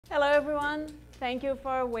Hello, everyone. Thank you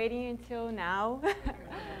for waiting until now.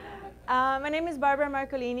 My name is Barbara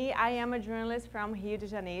Marcolini. I am a journalist from Rio de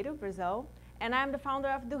Janeiro, Brazil, and I'm the founder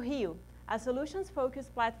of Do Rio, a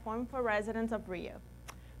solutions-focused platform for residents of Rio.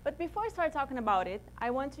 But before I start talking about it, I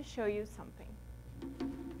want to show you something.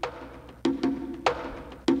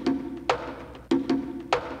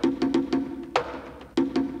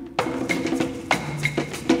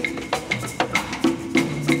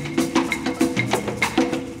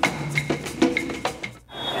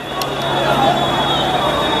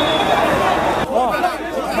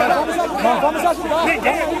 Vamos ajudar.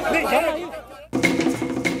 Ninguém.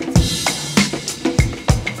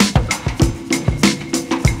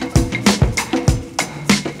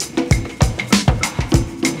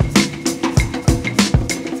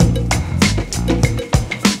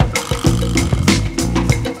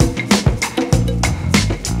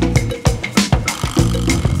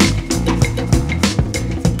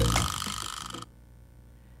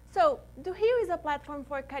 So, Do Rio is a platform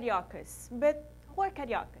for cariocas, but who are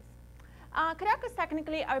cariocas? Cariocas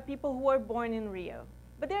technically are people who were born in Rio,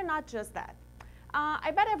 but they're not just that.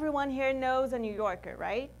 I bet everyone here knows a New Yorker,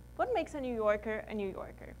 right? What makes a New Yorker a New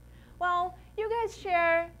Yorker? Well, you guys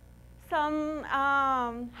share some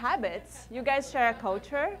habits. You guys share a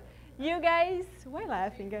culture. You guys, why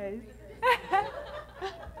laughing, guys?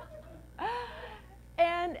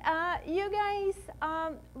 And you guys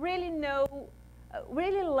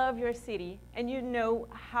really love your city, and you know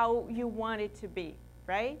how you want it to be,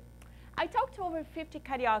 right? I talked to over 50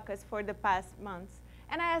 cariocas for the past months,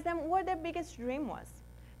 and I asked them what their biggest dream was.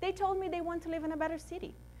 They told me they want to live in a better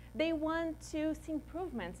city. They want to see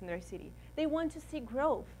improvements in their city. They want to see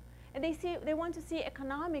growth, and they want to see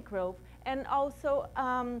economic growth and also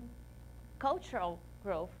cultural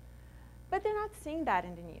growth. But they're not seeing that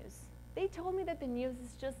in the news. They told me that the news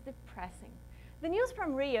is just depressing. The news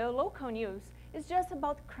from Rio, local news, is just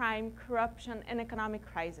about crime, corruption, and economic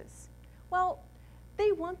crisis. Well,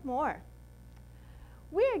 they want more.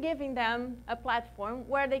 We are giving them a platform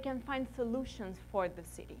where they can find solutions for the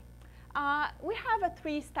city. We have a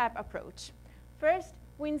three-step approach. First,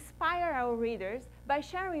 we inspire our readers by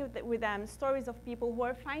sharing with them stories of people who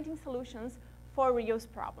are finding solutions for Rio's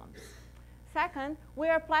problems. Second, we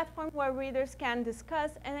are a platform where readers can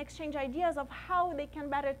discuss and exchange ideas of how they can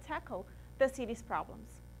better tackle the city's problems.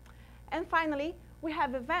 And finally, we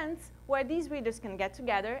have events where these readers can get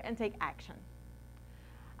together and take action.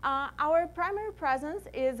 Our primary presence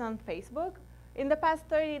is on Facebook. In the past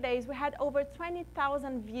 30 days, we had over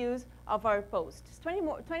 20,000 views of our posts.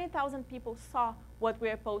 20,000 people saw what we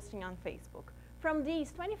are posting on Facebook. From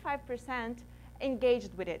these, 25%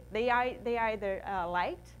 engaged with it. They either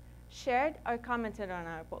liked, shared, or commented on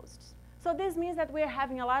our posts. So this means that we are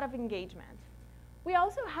having a lot of engagement. We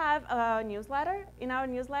also have a newsletter. In our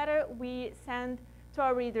newsletter, we send to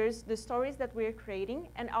our readers the stories that we're creating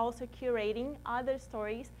and also curating other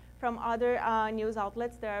stories from other news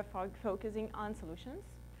outlets that are focusing on solutions.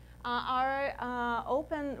 Our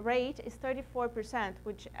open rate is 34%,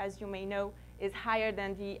 which, as you may know, is higher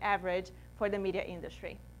than the average for the media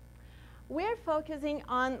industry. We're focusing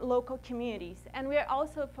on local communities, and we're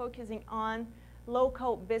also focusing on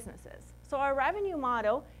local businesses. So our revenue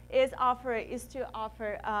model is to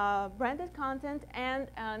offer branded content and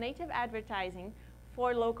native advertising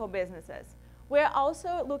for local businesses. We're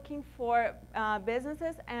also looking for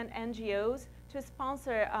businesses and NGOs to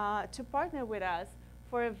sponsor, to partner with us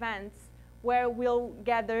for events where we'll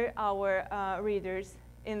gather our readers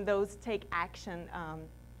in those take action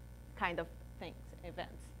kind of things,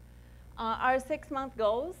 events. Our 6-month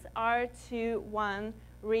goals are to, one,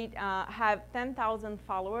 have 10,000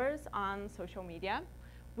 followers on social media.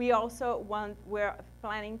 We're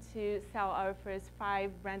planning to sell our first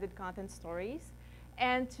 5 branded content stories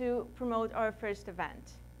and to promote our first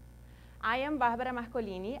event. I am Barbara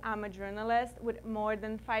Marcolini. I'm a journalist with more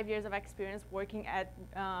than 5 years of experience working at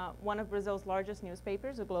one of Brazil's largest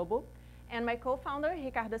newspapers, O Globo. And my co-founder,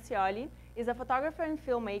 Ricardo Cioli, is a photographer and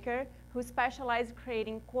filmmaker who specializes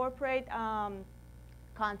creating corporate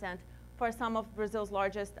content for some of Brazil's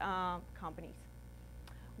largest companies.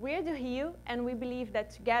 We're Do Rio, and we believe that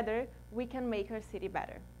together we can make our city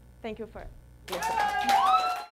better. Thank you for listening.